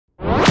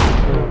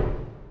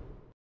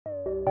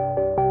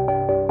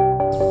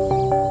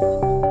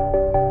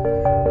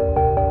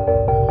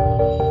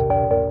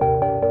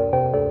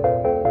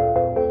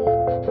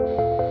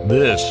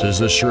This is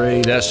the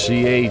Schrade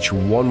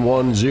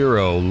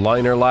SCH110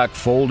 liner lock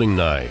folding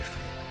knife.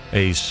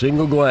 A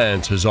single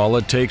glance is all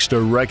it takes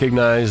to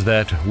recognize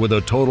that with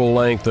a total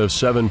length of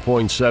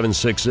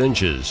 7.76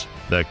 inches,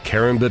 the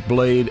Karambit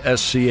blade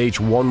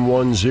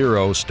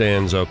SCH110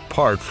 stands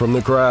apart from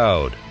the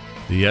crowd.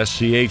 The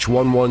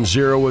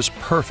SCH110 is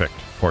perfect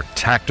for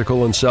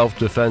tactical and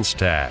self-defense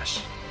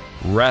tasks.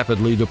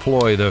 Rapidly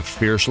deploy the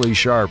fiercely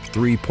sharp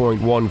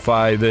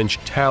 3.15-inch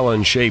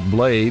talon-shaped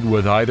blade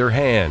with either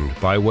hand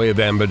by way of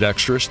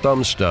ambidextrous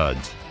thumb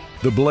studs.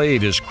 The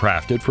blade is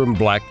crafted from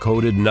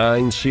black-coated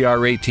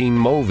 9CR18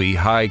 Movi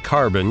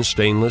high-carbon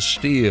stainless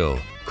steel,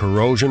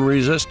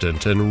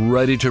 corrosion-resistant and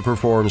ready to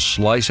perform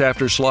slice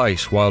after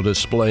slice while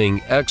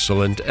displaying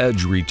excellent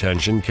edge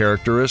retention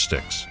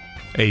characteristics.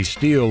 A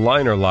steel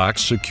liner lock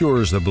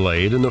secures the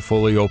blade in the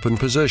fully open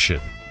position.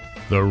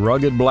 The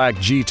rugged black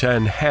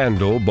G10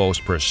 handle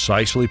boasts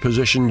precisely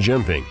positioned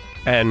jimping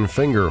and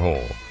finger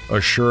hole,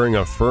 assuring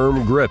a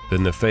firm grip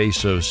in the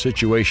face of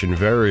situation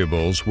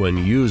variables when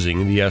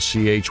using the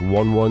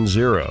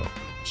SCH110.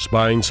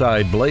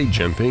 Spine-side blade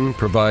jimping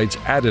provides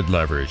added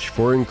leverage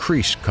for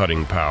increased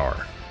cutting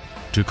power.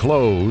 To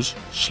close,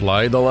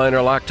 slide the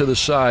liner lock to the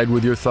side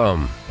with your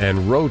thumb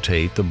and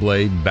rotate the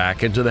blade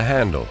back into the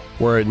handle,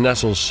 where it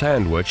nestles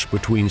sandwiched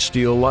between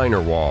steel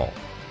liner wall.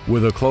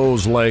 With a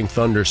closed length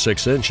under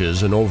 6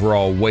 inches and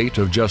overall weight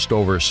of just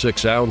over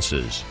 6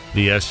 ounces,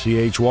 the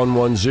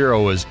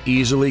SCH110 is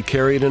easily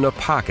carried in a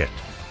pocket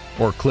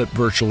or clipped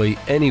virtually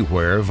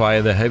anywhere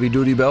via the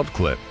heavy-duty belt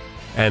clip.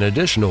 An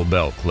additional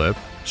belt clip,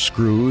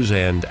 screws,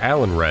 and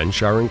Allen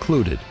wrench are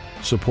included,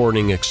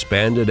 supporting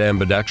expanded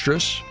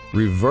ambidextrous,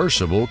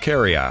 reversible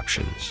carry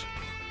options.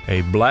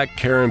 A black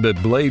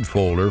Karambit blade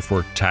folder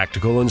for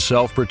tactical and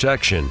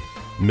self-protection,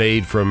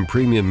 made from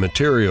premium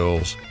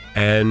materials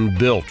and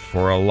built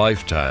for a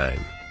lifetime.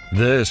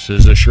 This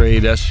is a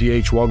Schrade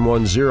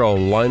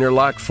SCH110 liner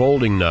lock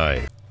folding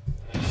knife.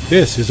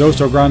 This is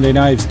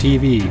OsoGrandeKnives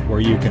TV, where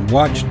you can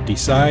watch,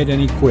 decide,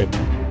 and equip.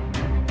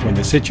 When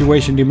the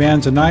situation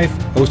demands a knife,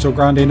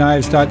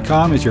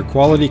 OsoGrandeKnives.com is your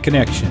quality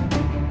connection.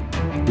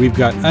 We've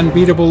got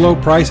unbeatable low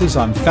prices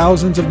on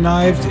thousands of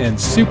knives and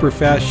super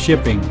fast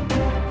shipping,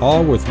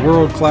 all with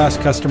world-class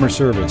customer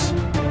service.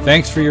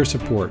 Thanks for your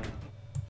support.